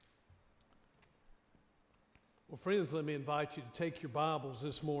Well, friends, let me invite you to take your Bibles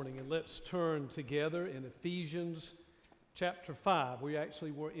this morning and let's turn together in Ephesians chapter 5. We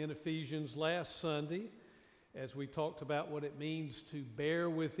actually were in Ephesians last Sunday as we talked about what it means to bear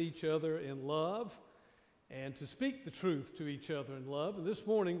with each other in love and to speak the truth to each other in love. And this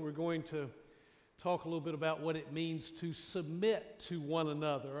morning we're going to talk a little bit about what it means to submit to one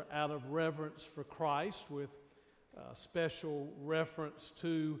another out of reverence for Christ, with special reference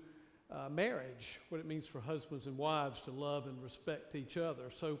to marriage, what it means for husbands and wives to love and respect each other.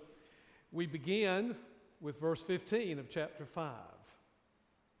 So we begin with verse 15 of chapter 5.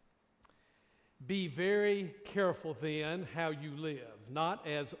 Be very careful then how you live, not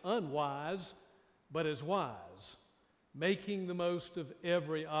as unwise, but as wise, making the most of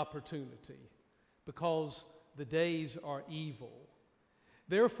every opportunity, because the days are evil.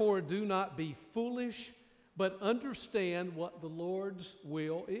 Therefore do not be foolish, but understand what the Lord's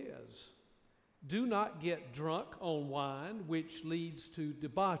will is. Do not get drunk on wine, which leads to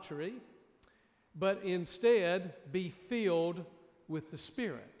debauchery, but instead be filled with the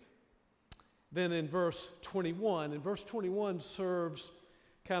Spirit. Then in verse 21 serves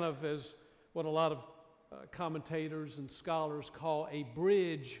kind of as what a lot of commentators and scholars call a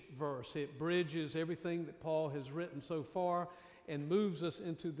bridge verse. It bridges everything that Paul has written so far and moves us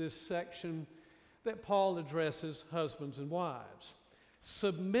into this section that Paul addresses husbands and wives.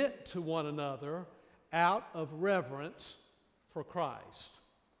 Submit to one another out of reverence for Christ.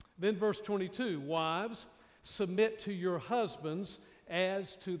 Then verse 22, wives, submit to your husbands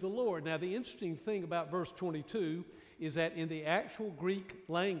as to the Lord. Now the interesting thing about verse 22 is that in the actual Greek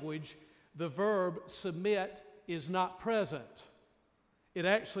language, the verb submit is not present. It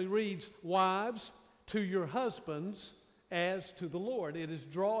actually reads, wives, to your husbands as to the Lord. It is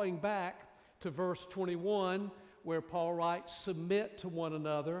drawing back to verse 21, where Paul writes, submit to one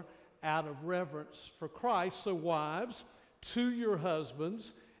another out of reverence for Christ. So wives, to your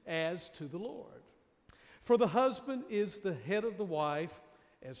husbands as to the Lord. For the husband is the head of the wife,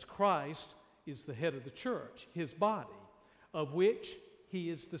 as Christ is the head of the church, his body, of which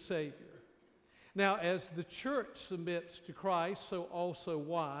he is the Savior. Now, as the church submits to Christ, so also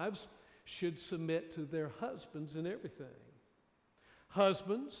wives should submit to their husbands in everything.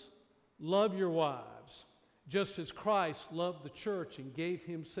 Husbands, love your wives, just as Christ loved the church and gave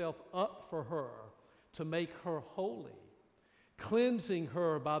himself up for her to make her holy, cleansing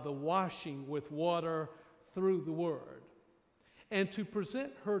her by the washing with water through the word, and to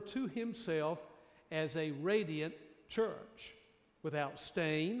present her to himself as a radiant church, without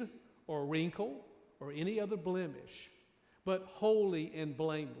stain or wrinkle or any other blemish, but holy and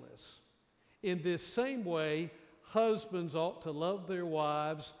blameless. In this same way, husbands ought to love their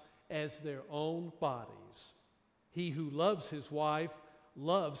wives as their own bodies. He who loves his wife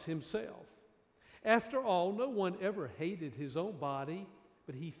loves himself. After all, no one ever hated his own body,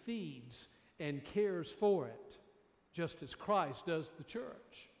 but he feeds and cares for it, just as Christ does the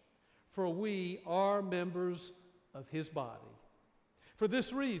church. For we are members of his body. For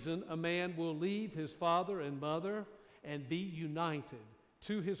this reason, a man will leave his father and mother and be united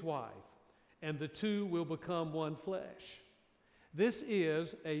to his wife, and the two will become one flesh. This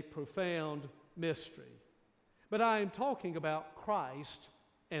is a profound mystery. But I am talking about Christ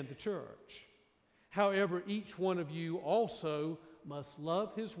and the church. However, each one of you also must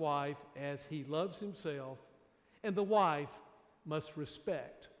love his wife as he loves himself, and the wife must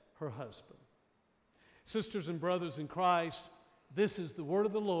respect her husband. Sisters and brothers in Christ, this is the word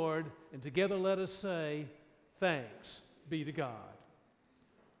of the Lord, and together let us say, thanks be to God.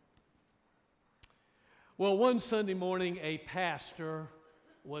 Well, one Sunday morning, a pastor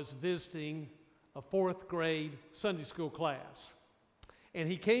was visiting a fourth grade Sunday school class, and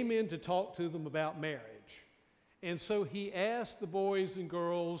he came in to talk to them about marriage. And so he asked the boys and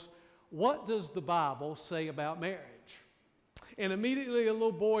girls, what does the Bible say about marriage? And immediately a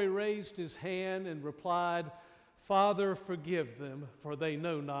little boy raised his hand and replied, Father, forgive them, for they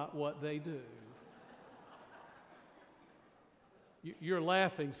know not what they do. You're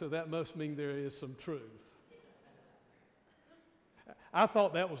laughing, so that must mean there is some truth. I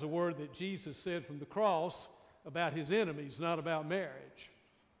thought that was a word that Jesus said from the cross about his enemies, not about marriage.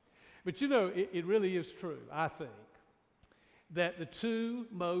 But you know, it really is true, I think, that the two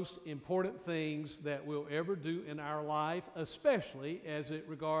most important things that we'll ever do in our life, especially as it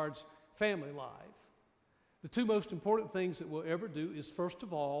regards family life, the two most important things that we'll ever do is, first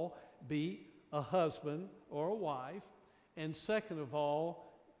of all, be a husband or a wife, and second of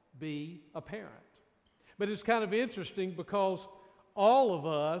all, be a parent. But it's kind of interesting because all of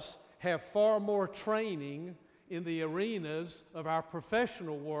us have far more training in the arenas of our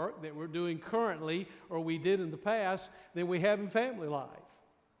professional work that we're doing currently or we did in the past than we have in family life.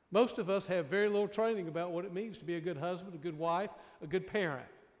 Most of us have very little training about what it means to be a good husband, a good wife, a good parent.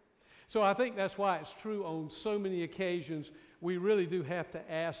 So I think that's why it's true on so many occasions. We really do have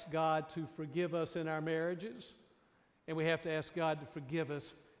to ask God to forgive us in our marriages, and we have to ask God to forgive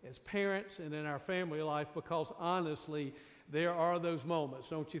us as parents and in our family life, because honestly, there are those moments,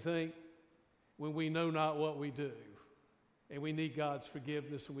 don't you think, when we know not what we do, and we need God's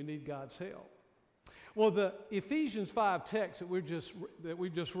forgiveness and we need God's help. Well, the Ephesians 5 text that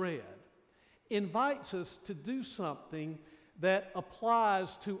we've just read invites us to do something that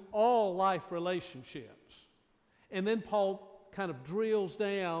applies to all life relationships. And then Paul kind of drills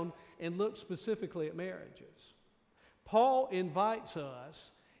down and looks specifically at marriages. Paul invites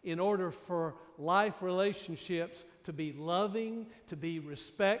us, in order for life relationships to be loving, to be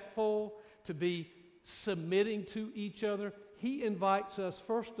respectful, to be submitting to each other, he invites us,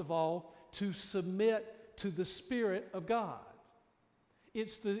 first of all, to submit to the Spirit of God.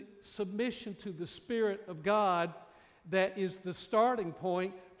 It's the submission to the Spirit of God that is the starting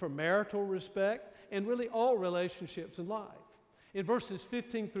point for marital respect and really all relationships in life. In verses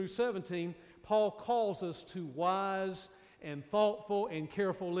 15 through 17, Paul calls us to wise and thoughtful and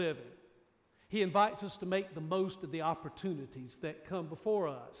careful living. He invites us to make the most of the opportunities that come before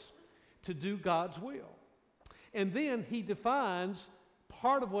us to do God's will. And then he defines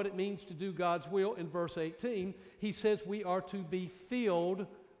part of what it means to do God's will in verse 18. He says we are to be filled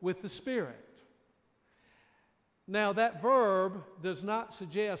with the Spirit. Now, that verb does not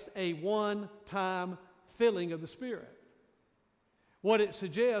suggest a one-time filling of the Spirit. What it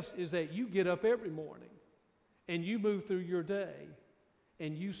suggests is that you get up every morning and you move through your day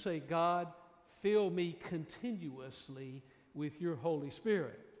and you say, God, fill me continuously with your Holy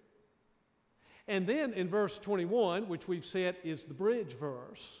Spirit. And then in verse 21, which we've said is the bridge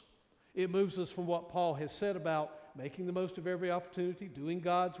verse, it moves us from what Paul has said about making the most of every opportunity, doing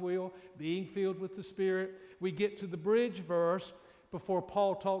God's will, being filled with the Spirit. We get to the bridge verse before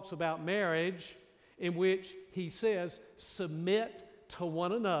Paul talks about marriage, in which he says, submit to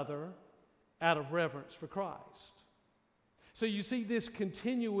one another out of reverence for Christ. So you see, this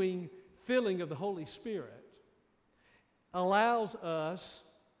continuing filling of the Holy Spirit allows us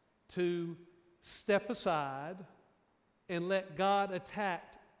to step aside and let God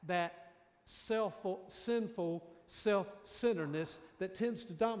attack that sinful self-centeredness that tends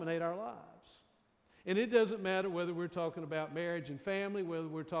to dominate our lives. And it doesn't matter whether we're talking about marriage and family, whether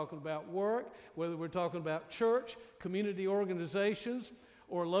we're talking about work, whether we're talking about church, community organizations,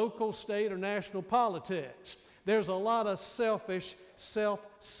 or local, state, or national politics. There's a lot of selfish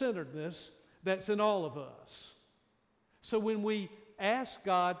self-centeredness that's in all of us. So when we ask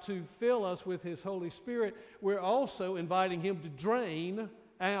God to fill us with His Holy Spirit, we're also inviting Him to drain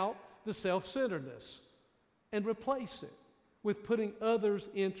out the self-centeredness and replace it with putting others'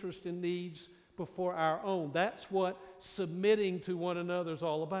 interests and needs before our own. That's what submitting to one another is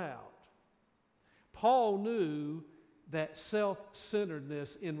all about. Paul knew that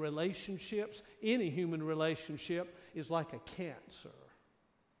self-centeredness in relationships, any human relationship, is like a cancer.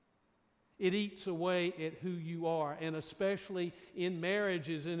 It eats away at who you are, and especially in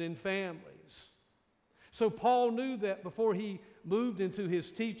marriages and in families. So Paul knew that before he moved into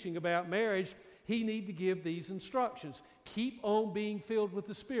his teaching about marriage, he needed to give these instructions. Keep on being filled with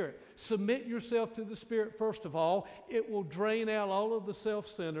the Spirit. Submit yourself to the Spirit first of all. It will drain out all of the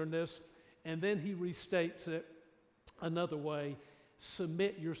self-centeredness. And then he restates it another way.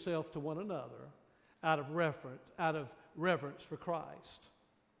 Submit yourself to one another out of reverence for Christ.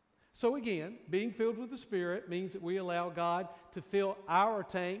 So again, being filled with the Spirit means that we allow God to fill our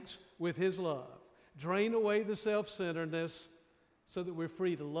tanks with His love. Drain away the self-centeredness so that we're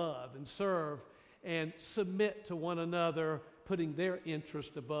free to love and serve and submit to one another, putting their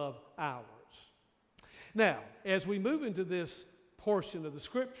interest above ours. Now, as we move into this portion of the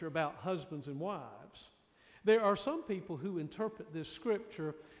Scripture about husbands and wives, there are some people who interpret this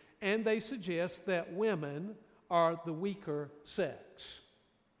Scripture and they suggest that women are the weaker sex.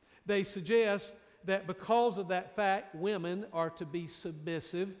 They suggest that because of that fact, women are to be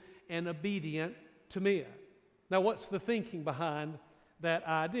submissive and obedient to men. Now, what's the thinking behind that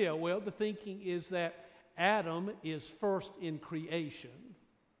idea? Well, the thinking is that Adam is first in creation.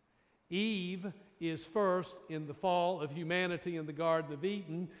 Eve is first in the fall of humanity in the Garden of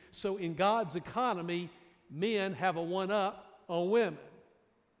Eden. So in God's economy, men have a one-up on women.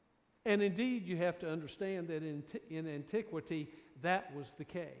 And indeed, you have to understand that in antiquity, that was the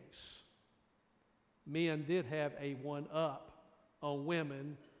case. Men did have a one-up on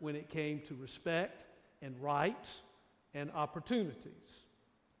women when it came to respect, and rights and opportunities.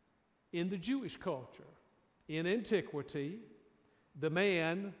 In the Jewish culture, in antiquity,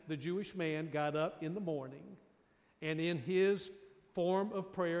 the Jewish man, got up in the morning, and in his form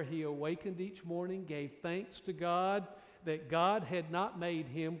of prayer, he awakened each morning, gave thanks to God that God had not made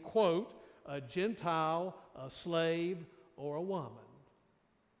him, quote, a Gentile, a slave, or a woman.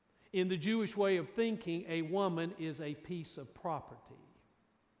 In the Jewish way of thinking, a woman is a piece of property.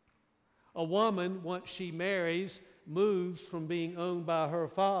 A woman, once she marries, moves from being owned by her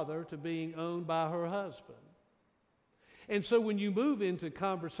father to being owned by her husband. And so when you move into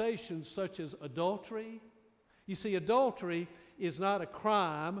conversations such as adultery, you see, adultery is not a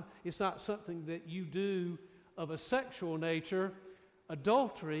crime. It's not something that you do of a sexual nature.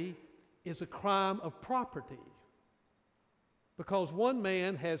 Adultery is a crime of property, because one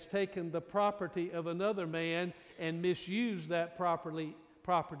man has taken the property of another man and misused that property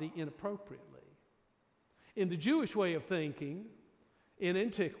inappropriately. In the Jewish way of thinking, in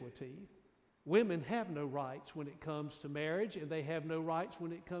antiquity, women have no rights when it comes to marriage, and they have no rights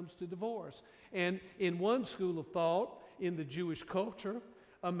when it comes to divorce. And in one school of thought, in the Jewish culture,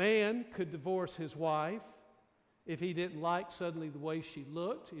 a man could divorce his wife if he didn't like suddenly the way she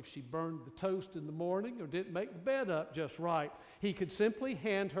looked, if she burned the toast in the morning or didn't make the bed up just right. He could simply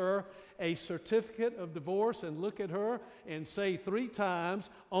hand her a certificate of divorce and look at her and say 3 times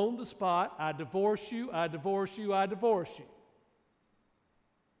on the spot, I divorce you, I divorce you, I divorce you.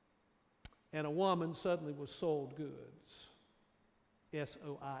 And a woman suddenly was sold goods.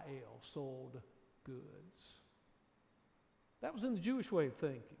 S-O-I-L, sold goods. That was in the Jewish way of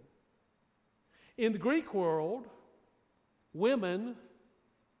thinking. In the Greek world, women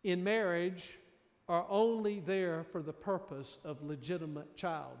in marriage are only there for the purpose of legitimate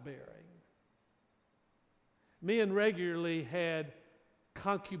childbearing. Men regularly had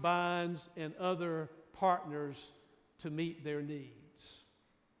concubines and other partners to meet their needs.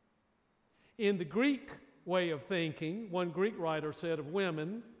 In the Greek way of thinking, one Greek writer said of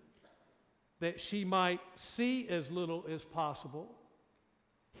women that she might see as little as possible,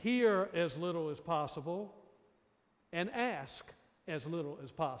 hear as little as possible, and ask as little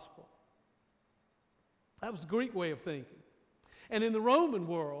as possible. That was the Greek way of thinking. And in the Roman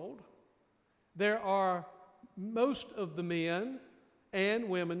world, there are most of the men and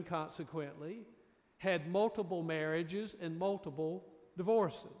women, consequently, had multiple marriages and multiple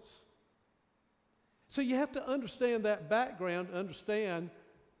divorces. So you have to understand that background, understand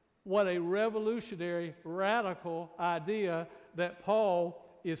what a revolutionary, radical idea that Paul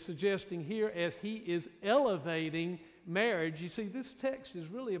is suggesting here as he is elevating marriage. You see, this text is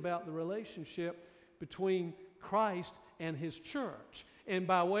really about the relationship between Christ and his church. And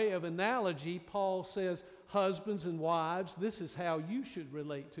by way of analogy, Paul says, husbands and wives, this is how you should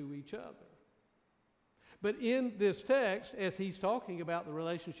relate to each other. But in this text, as he's talking about the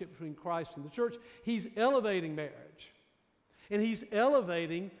relationship between Christ and the church, he's elevating marriage. And he's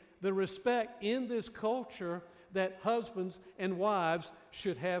elevating the respect in this culture that husbands and wives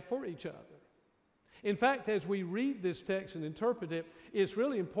should have for each other. In fact, as we read this text and interpret it, it's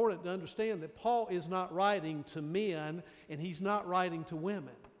really important to understand that Paul is not writing to men and he's not writing to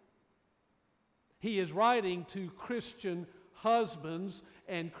women. He is writing to Christian husbands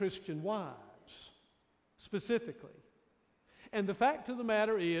and Christian wives, specifically. And the fact of the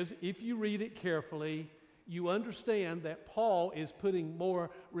matter is, if you read it carefully, you understand that Paul is putting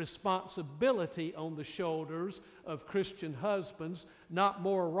more responsibility on the shoulders of Christian husbands, not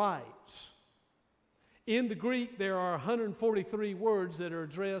more rights. In the Greek, there are 143 words that are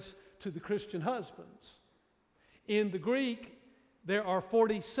addressed to the Christian husbands. In the Greek, there are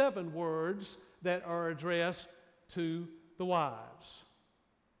 47 words that are addressed to the wives.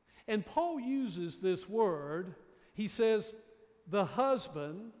 And Paul uses this word. He says the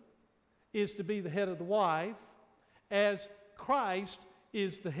husband is to be the head of the wife as Christ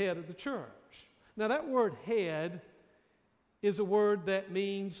is the head of the church. Now that word head is a word that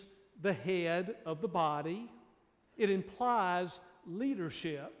means the head of the body. It implies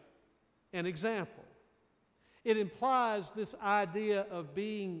leadership and example. It implies this idea of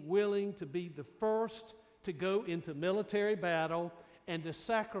being willing to be the first to go into military battle and to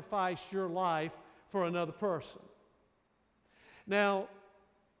sacrifice your life for another person. Now,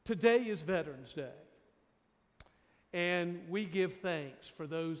 today is Veterans Day, and we give thanks for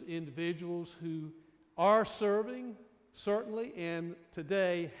those individuals who are serving, certainly, and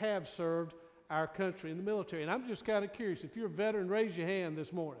today have served our country in the military. And I'm just kind of curious, if you're a veteran, raise your hand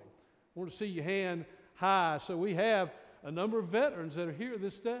this morning. I want to see your hand high. So we have a number of veterans that are here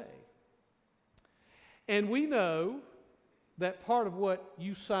this day. And we know that part of what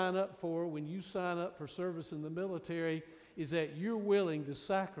you sign up for when you sign up for service in the military is that you're willing to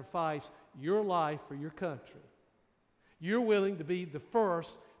sacrifice your life for your country. You're willing to be the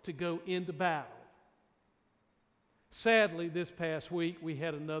first to go into battle. Sadly, this past week we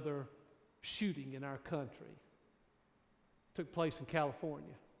had another shooting in our country. It took place in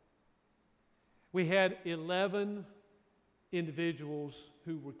California. We had 11 individuals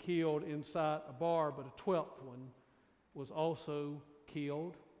who were killed inside a bar, but a 12th one was also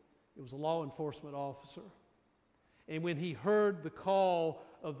killed. It was a law enforcement officer. And when he heard the call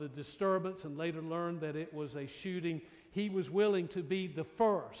of the disturbance and later learned that it was a shooting, he was willing to be the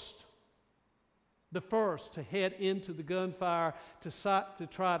first to head into the gunfire to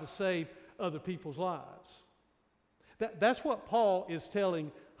try to save other people's lives. That's what Paul is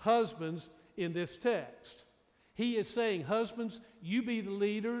telling husbands in this text. He is saying, husbands, you be the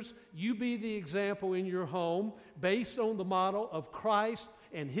leaders, you be the example in your home based on the model of Christ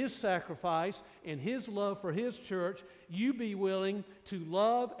and His sacrifice and His love for His church. You be willing to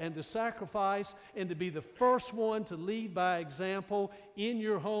love and to sacrifice and to be the first one to lead by example in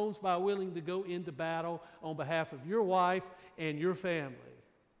your homes by willing to go into battle on behalf of your wife and your family.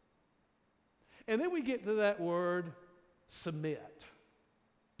 And then we get to that word, submit.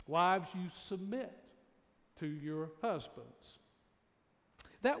 Wives, you submit to your husbands.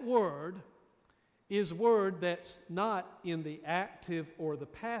 That word is a word that's not in the active or the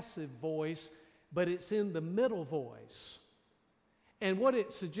passive voice, but it's in the middle voice. And what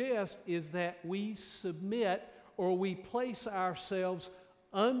it suggests is that we submit or we place ourselves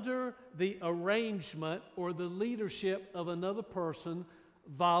under the arrangement or the leadership of another person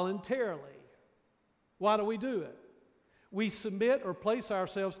voluntarily. Why do we do it? We submit or place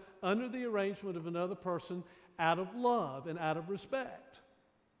ourselves under the arrangement of another person out of love and out of respect.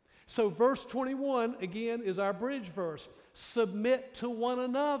 So verse 21, again, is our bridge verse. Submit to one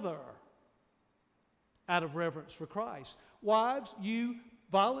another out of reverence for Christ. Wives, you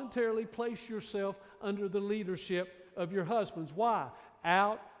voluntarily place yourself under the leadership of your husbands. Why?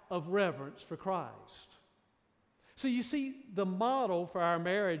 Out of reverence for Christ. So you see, the model for our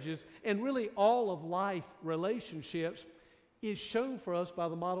marriages and really all of life relationships is shown for us by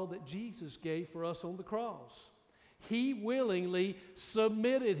the model that Jesus gave for us on the cross. He willingly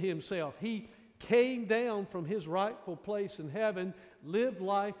submitted Himself. He came down from His rightful place in heaven, lived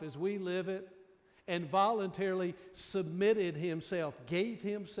life as we live it, and voluntarily submitted Himself, gave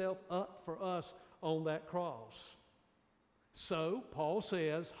Himself up for us on that cross. So, Paul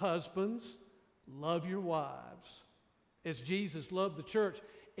says, husbands, love your wives, as Jesus loved the church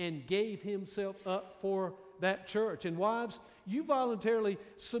and gave Himself up for that church. And wives, you voluntarily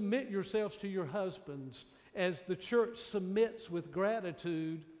submit yourselves to your husbands as the church submits with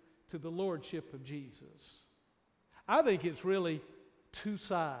gratitude to the lordship of Jesus. I think it's really two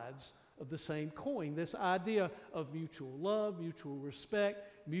sides of the same coin, this idea of mutual love, mutual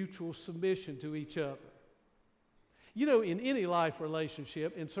respect, mutual submission to each other. You know, in any life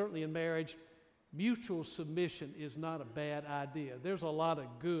relationship, and certainly in marriage, mutual submission is not a bad idea. There's a lot of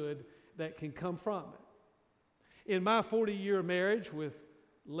good that can come from it. In my 40-year marriage with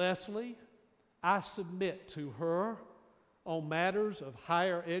Leslie, I submit to her on matters of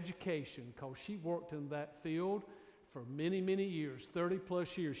higher education because she worked in that field for many, many years, 30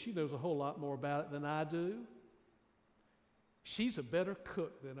 plus years. She knows a whole lot more about it than I do. She's a better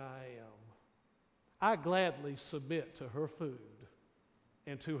cook than I am. I gladly submit to her food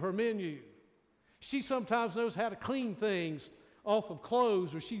and to her menu. She sometimes knows how to clean things off of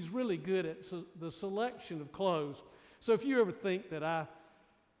clothes, or she's really good at the selection of clothes. So if you ever think that I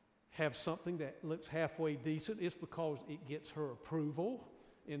have something that looks halfway decent, it's because it gets her approval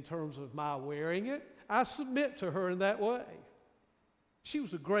in terms of my wearing it. I submit to her in that way. She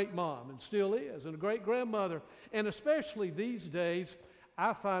was a great mom and still is, and a great grandmother. And especially these days,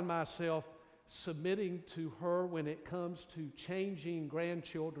 I find myself submitting to her when it comes to changing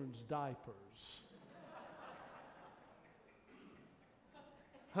grandchildren's diapers.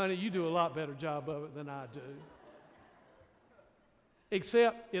 Honey, you do a lot better job of it than I do.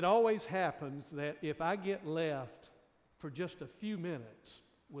 Except it always happens that if I get left for just a few minutes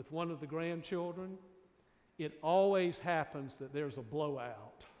with one of the grandchildren, it always happens that there's a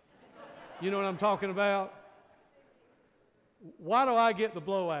blowout. You know what I'm talking about? Why do I get the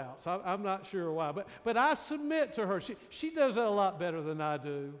blowouts? I'm not sure why. But I submit to her. She does that a lot better than I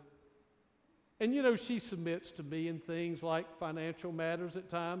do. And you know, she submits to me in things like financial matters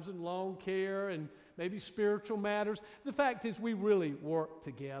at times and lawn care and maybe spiritual matters. The fact is we really work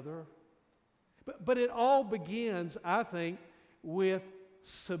together. But it all begins, I think, with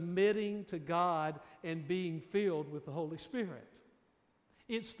submitting to God and being filled with the Holy Spirit.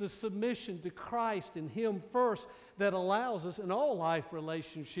 It's the submission to Christ and Him first that allows us in all life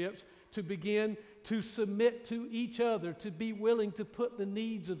relationships to begin to submit to each other, to be willing to put the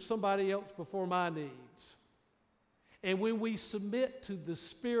needs of somebody else before my needs. And when we submit to the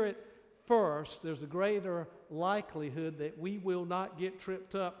Spirit first, there's a greater likelihood that we will not get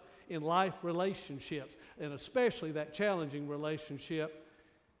tripped up in life relationships, and especially that challenging relationship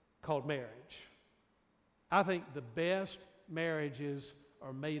called marriage. I think the best marriages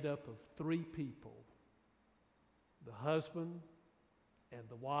are made up of three people: the husband and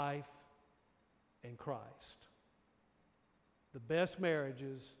the wife and Christ. The best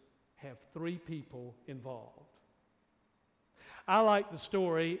marriages have three people involved. I like the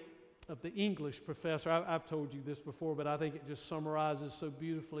story of the English professor. I've told you this before, but I think it just summarizes so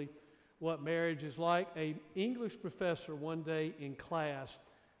beautifully what marriage is like. An English professor one day in class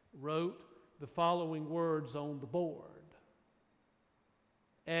wrote the following words on the board: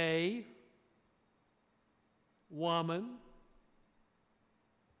 a woman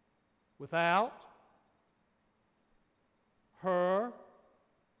without her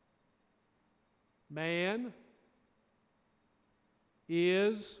man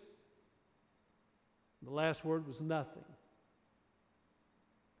is, the last word was nothing.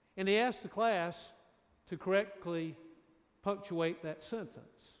 And he asked the class to correctly punctuate that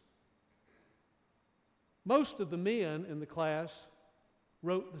sentence. Most of the men in the class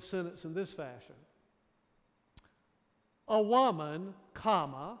wrote the sentence in this fashion: a woman,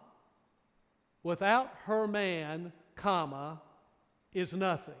 comma, without her man, comma, is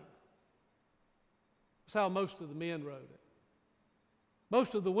nothing. That's how most of the men wrote it.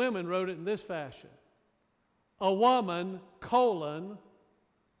 Most of the women wrote it in this fashion: a woman, colon,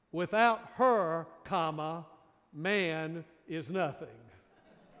 without her, comma, man is nothing.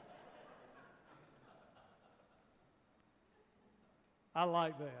 I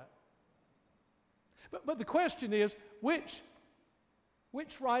like that. But the question is, which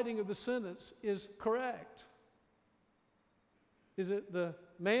writing of the sentence is correct? Is it the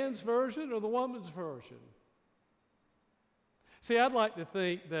man's version or the woman's version? See, I'd like to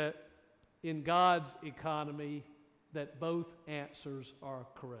think that in God's economy that both answers are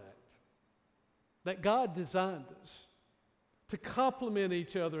correct. That God designed us to complement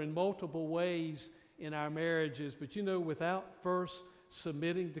each other in multiple ways in our marriages, but without first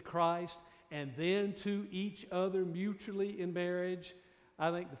submitting to Christ and then to each other mutually in marriage,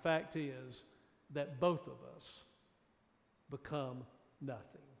 I think the fact is that both of us become nothing.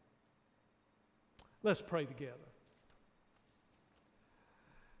 Let's pray together.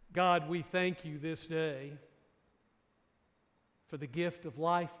 God, we thank you this day for the gift of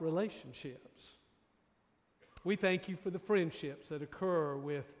life relationships. We thank you for the friendships that occur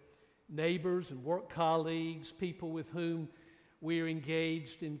with neighbors and work colleagues, people with whom we are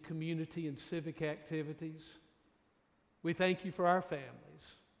engaged in community and civic activities. We thank you for our families.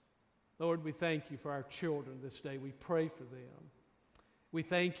 Lord, we thank you for our children this day. We pray for them. We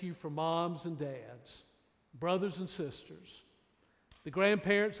thank you for moms and dads, brothers and sisters, the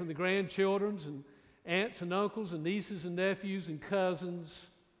grandparents and the grandchildren, and aunts and uncles and nieces and nephews and cousins.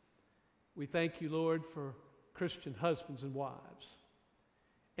 We thank you, Lord, for Christian husbands and wives.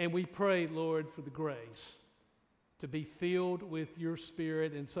 And we pray, Lord, for the grace to be filled with your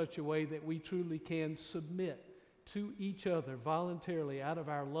Spirit in such a way that we truly can submit to each other voluntarily out of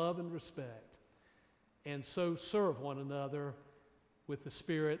our love and respect, and so serve one another with the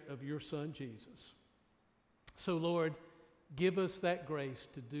Spirit of your Son, Jesus. So, Lord, give us that grace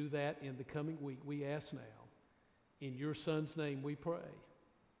to do that in the coming week, we ask now. In your Son's name we pray.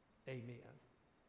 Amen.